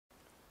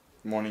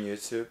Morning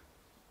YouTube,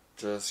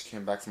 just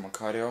came back from a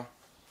cardio.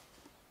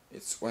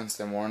 It's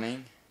Wednesday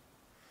morning,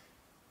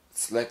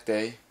 it's leg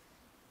day.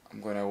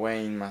 I'm gonna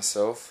weigh in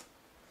myself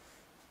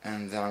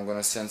and then I'm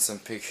gonna send some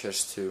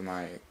pictures to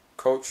my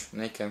coach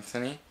Nick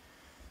Anthony,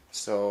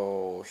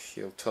 so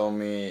he'll tell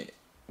me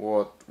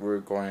what we're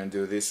going to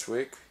do this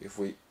week, if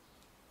we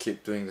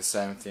keep doing the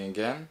same thing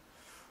again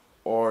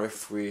or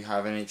if we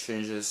have any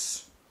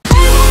changes.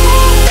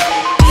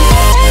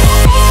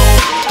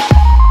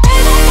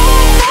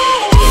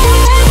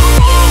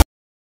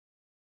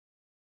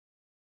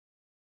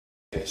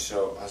 Okay,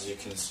 so as you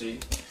can see,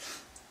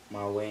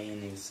 my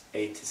weigh-in is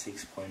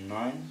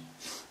 86.9.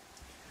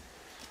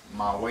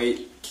 My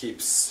weight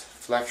keeps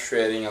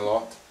fluctuating a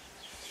lot.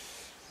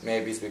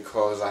 Maybe it's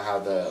because I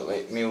had a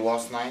late meal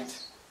last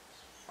night.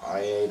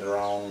 I ate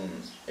around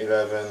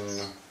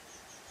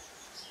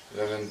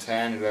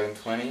 11:10,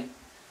 11:20,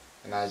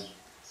 and I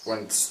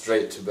went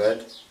straight to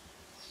bed.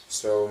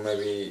 So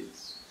maybe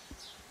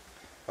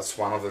that's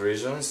one of the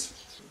reasons.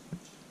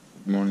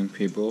 Good morning,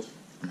 people.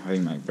 I'm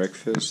having my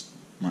breakfast.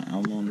 My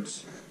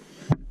almonds,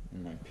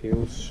 and my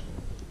pills,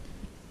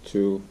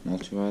 2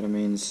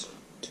 multivitamins,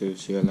 2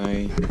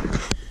 CLA,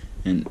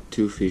 and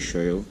 2 fish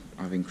oil.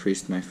 I've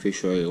increased my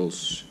fish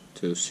oils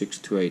to 6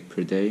 to 8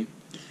 per day,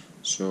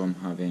 so I'm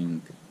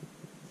having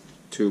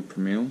 2 per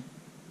meal.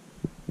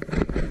 I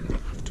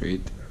have to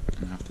eat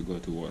and I have to go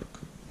to work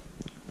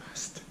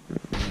fast.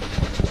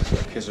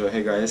 Okay, so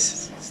hey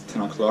guys, it's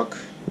 10 o'clock.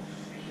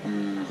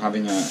 I'm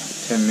having a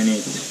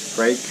 10-minute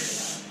break,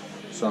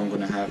 so I'm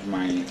gonna have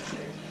my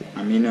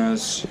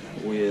aminos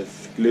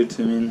with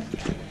glutamine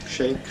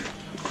shake.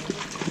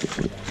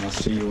 I'll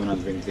see you when I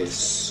drink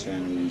this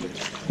and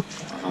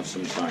I'll have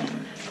some time.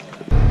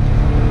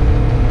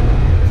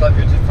 What's up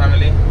YouTube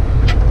family?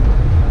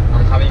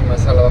 I'm having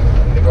myself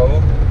on the go.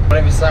 I'm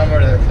gonna be somewhere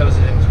that closes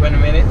in 20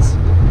 minutes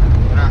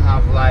and I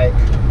have like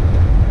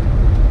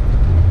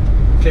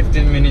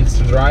 15 minutes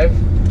to drive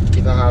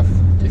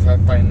if I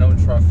find no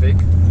traffic,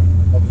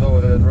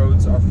 although the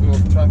roads are full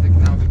of traffic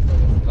now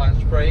because of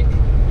lunch break.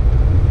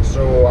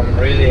 So I'm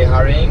really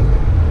hurrying.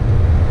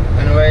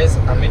 Anyways,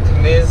 I'm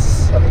eating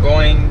this. I'm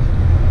going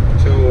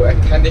to a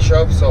candy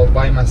shop, so I'll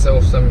buy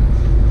myself some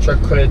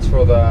chocolate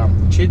for the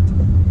cheat.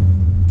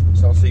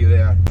 So I'll see you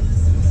there.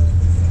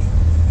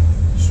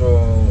 So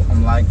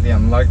I'm like the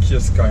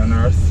unluckiest guy on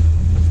earth.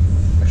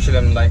 Actually,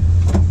 I'm like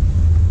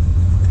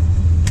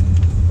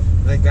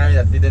the guy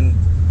that didn't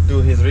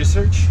do his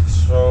research.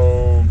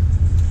 So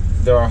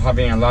they are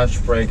having a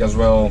lunch break as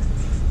well,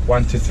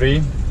 1 to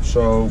 3.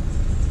 So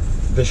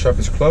the shop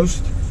is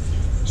closed,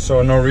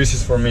 so no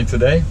Reese's for me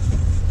today.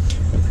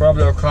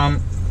 Probably I'll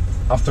come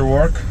after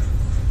work,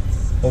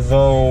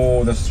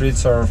 although the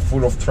streets are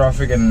full of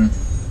traffic and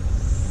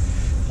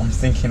I'm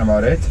thinking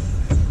about it.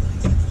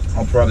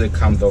 I'll probably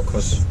come though,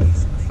 cause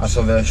I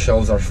saw the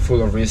shelves are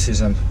full of Reese's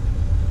and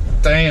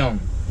damn,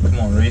 come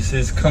on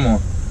Reese's, come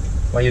on,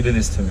 why you do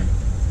this to me?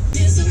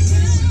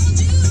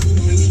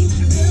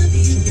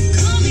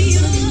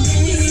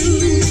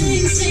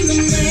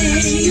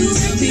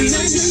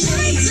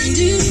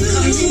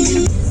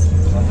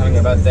 I'm having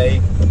a bad day.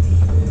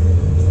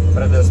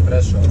 Bread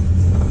espresso.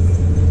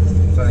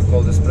 Something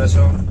called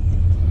espresso.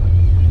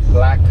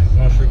 Black,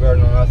 no sugar,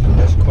 no nothing,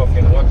 just coffee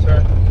and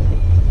water.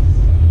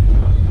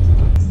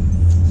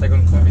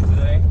 Second coffee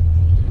today.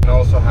 And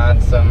also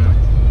had some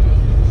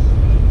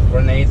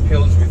grenade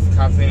pills with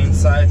caffeine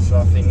inside, so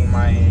I think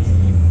my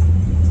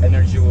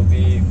energy will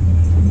be,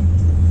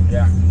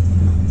 yeah.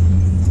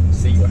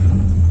 See you.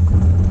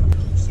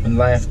 When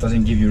life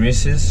doesn't give you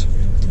Reese's,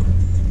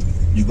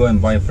 you go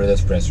and buy a bread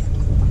espresso,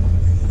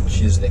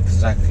 which is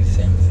exactly the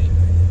same thing.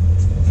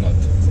 Not.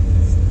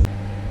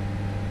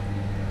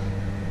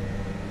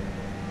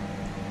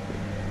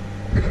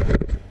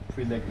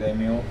 Pre-leg day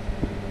meal,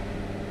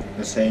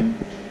 the same,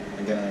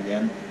 again and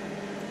again,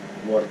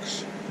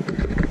 works.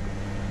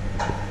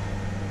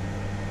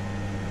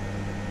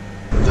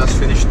 Just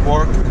finished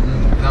work,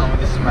 and now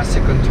this is my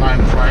second time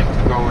trying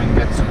to go and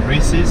get some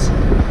Reese's.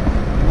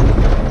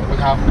 We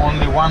have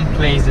only one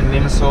place in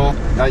Limassol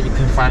that you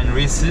can find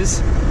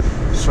Reese's,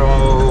 so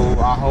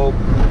I hope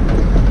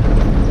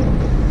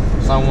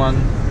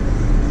someone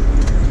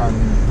can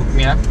hook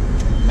me up,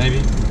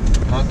 maybe,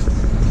 not,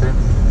 okay.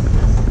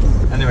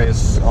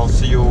 Anyways, I'll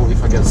see you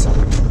if I get some.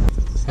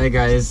 Hey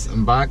guys,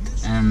 I'm back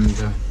and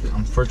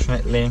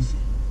unfortunately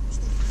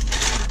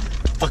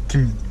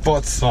fucking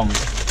bought some.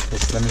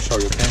 Just let me show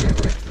you, okay?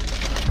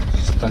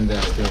 Stand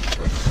there still.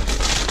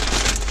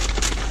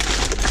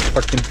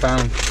 Fucking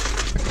found.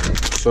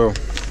 So,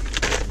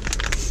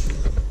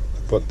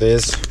 bought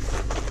this,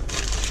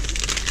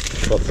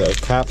 bought the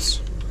caps,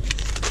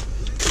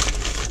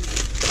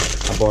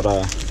 I bought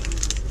a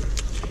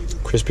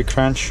crispy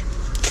crunch,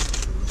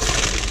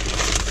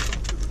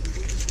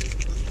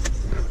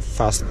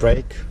 fast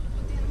break,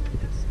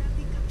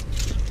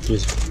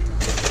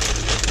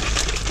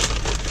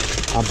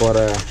 I bought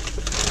a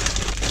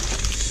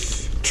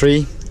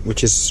tree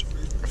which is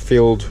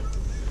filled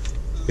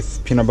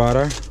with peanut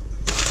butter,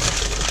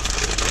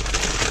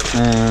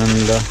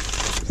 and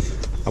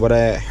I bought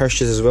a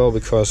Hershey's as well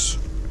because,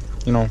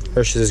 you know,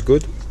 Hershey's is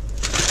good.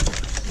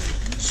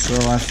 So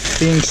I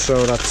think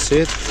so that's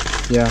it.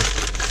 Yeah,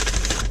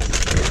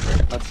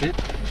 that's it.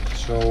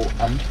 So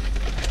I'm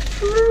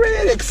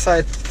really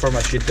excited for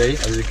my cheat day,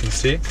 as you can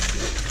see.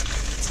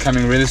 It's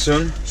coming really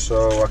soon,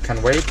 so I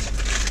can't wait.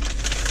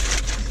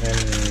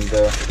 And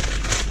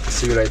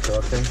see you later,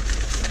 okay?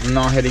 I'm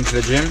now heading to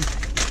the gym.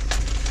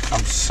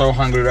 I'm so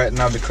hungry right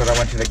now because I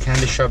went to the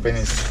candy shop and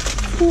it's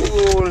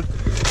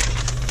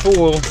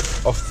full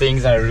of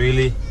things I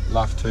really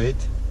love to eat.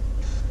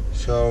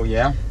 So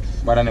yeah,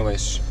 but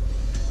anyways,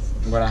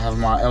 I'm gonna have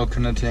my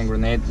L-carnitine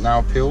grenade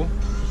now pill,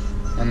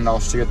 and I'll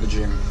see you at the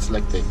gym. It's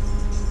leg day.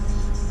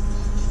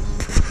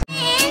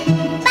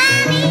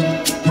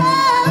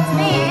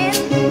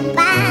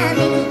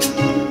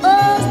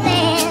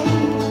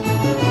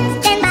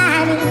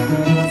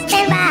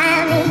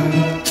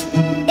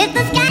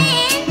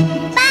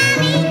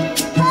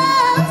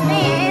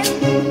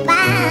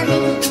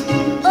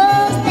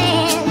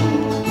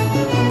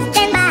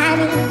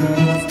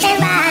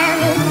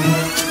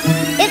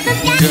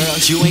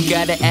 You ain't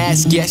gotta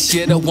ask, yes,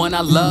 you're the one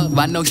I love.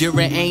 I know you're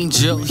an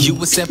angel, you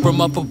were sent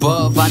from up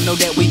above. I know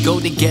that we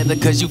go together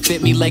cause you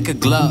fit me like a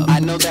glove.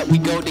 I know that we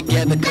go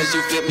together cause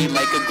you fit me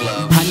like a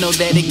glove. I know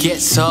that it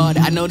gets hard,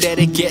 I know that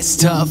it gets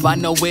tough. I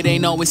know it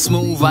ain't always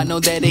smooth, I know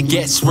that it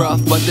gets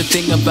rough. But the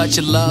thing about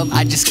your love,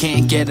 I just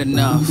can't get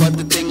enough. But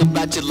the thing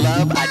about your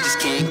love, I just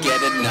can't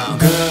get enough.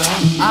 Girl,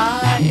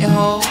 I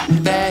hope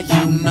that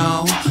you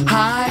know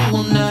I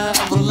will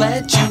never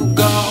let you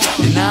go.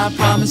 And I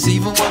promise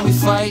even when we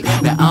fight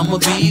that I'ma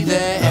be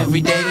there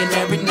every day and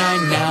every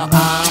night. Now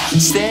I'll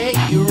stay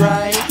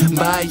right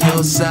by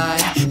your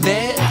side.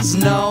 There's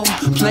no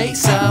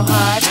place I'll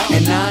hide.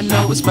 And I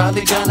know it's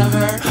probably gonna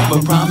hurt,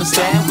 but promise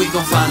that we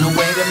gon' find a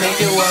way to make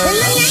it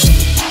work.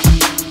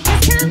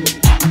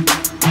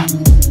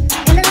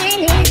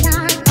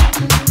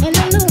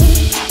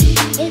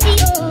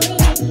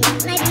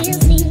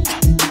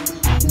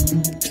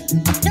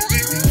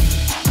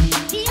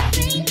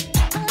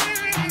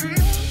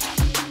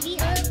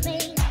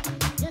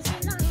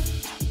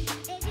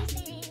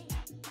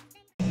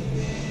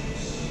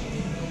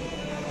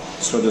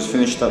 So just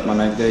finished up my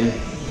leg day.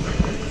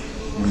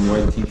 I'm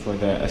waiting for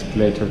the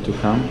escalator to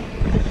come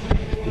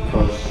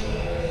because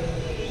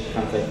I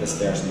can't take the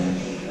stairs, man.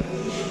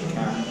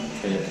 Can't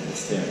take the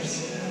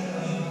stairs.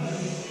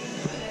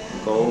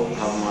 Go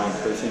have my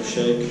protein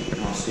shake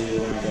and I'll see you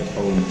when I get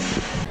home.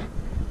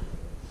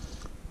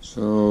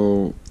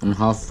 So I'm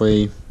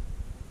halfway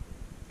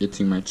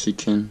eating my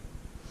chicken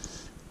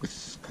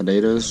with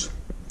potatoes,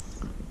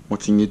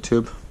 watching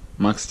YouTube,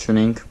 Max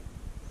Tuning,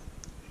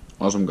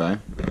 awesome guy.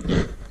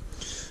 Yeah.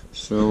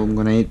 So I'm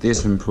gonna eat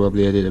this and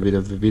probably edit a bit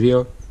of the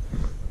video,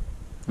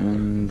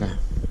 and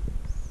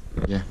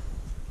yeah,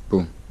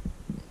 boom.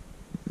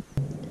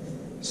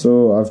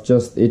 So I've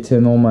just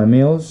eaten all my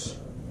meals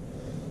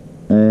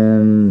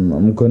and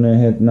I'm gonna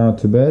head now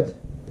to bed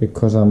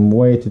because I'm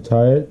way too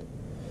tired,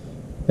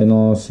 and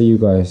I'll see you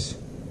guys.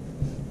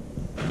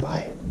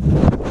 Bye.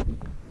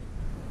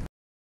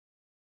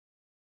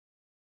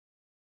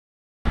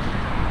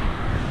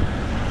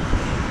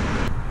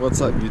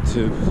 What's up,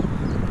 YouTube?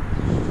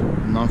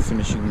 I'm now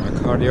finishing my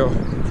cardio.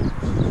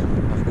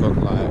 I've got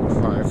like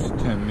 5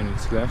 to 10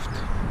 minutes left.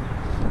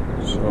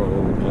 So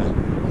yeah,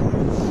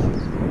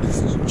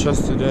 it's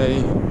just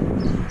today,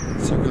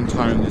 second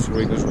time this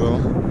week as well.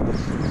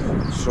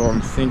 So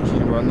I'm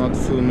thinking about not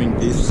filming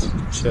this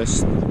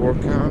chest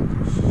workout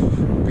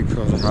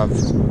because I have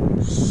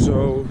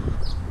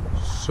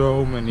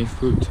so many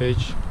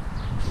footage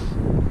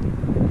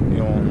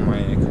on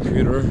my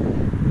computer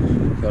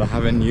that I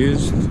haven't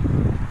used.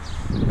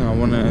 And I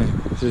wanna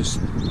just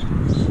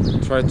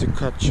try to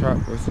catch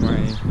up with my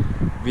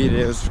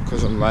videos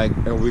because I'm like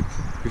a week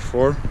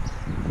before,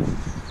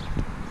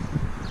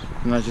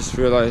 and I just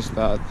realized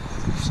that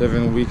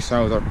 7 weeks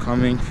out are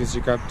coming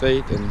physic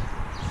update, and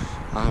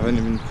I haven't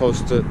even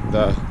posted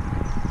the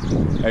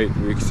 8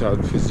 weeks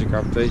out physic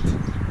update,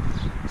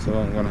 so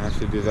I'm gonna have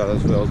to do that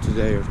as well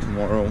today or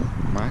tomorrow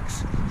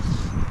max.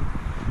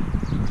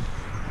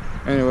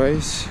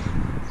 Anyways,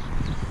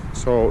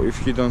 so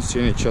if you don't see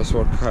any chest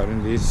workout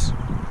in this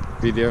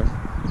video,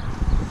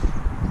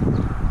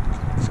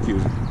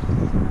 excuse me.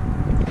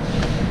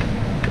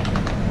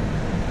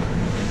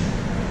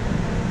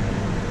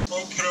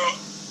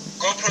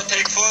 GoPro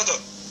take photo.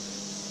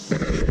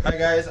 Hi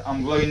guys,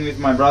 I'm vlogging with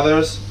my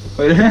brothers.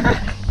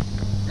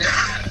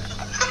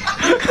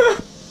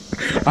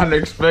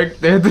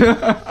 Unexpected.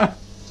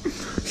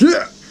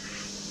 Yeah.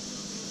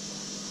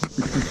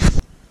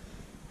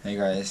 Hey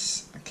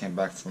guys, I came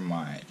back from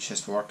my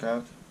chest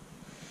workout.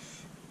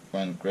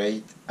 Went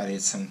great. I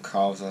did some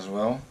calves as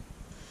well,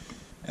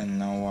 and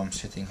now I'm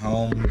sitting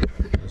home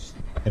just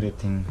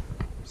editing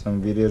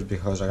some videos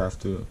because I have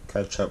to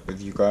catch up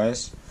with you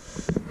guys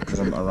because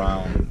I'm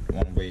around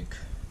 1 week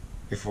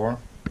before.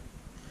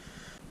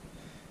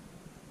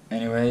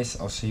 Anyways,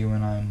 I'll see you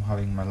when I'm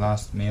having my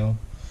last meal,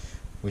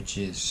 which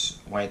is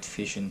white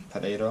fish and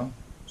potato,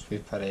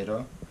 sweet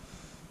potato.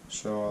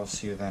 So I'll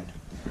see you then.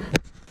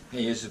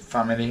 Here's the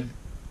family.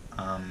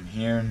 I'm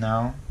here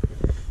now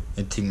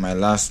eating my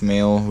last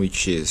meal,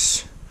 which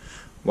is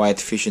white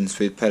fish and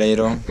sweet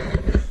potato.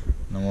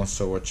 And I'm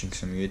also watching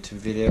some YouTube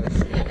videos.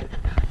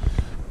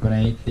 I'm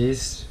gonna eat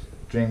this,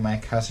 drink my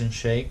cousin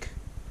shake,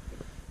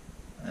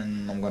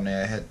 and I'm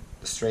gonna head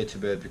straight to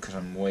bed because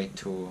I'm way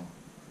too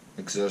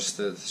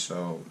exhausted,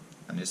 so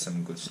I need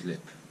some good sleep.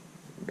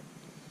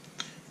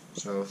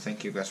 So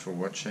thank you guys for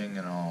watching,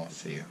 and I'll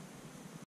see you.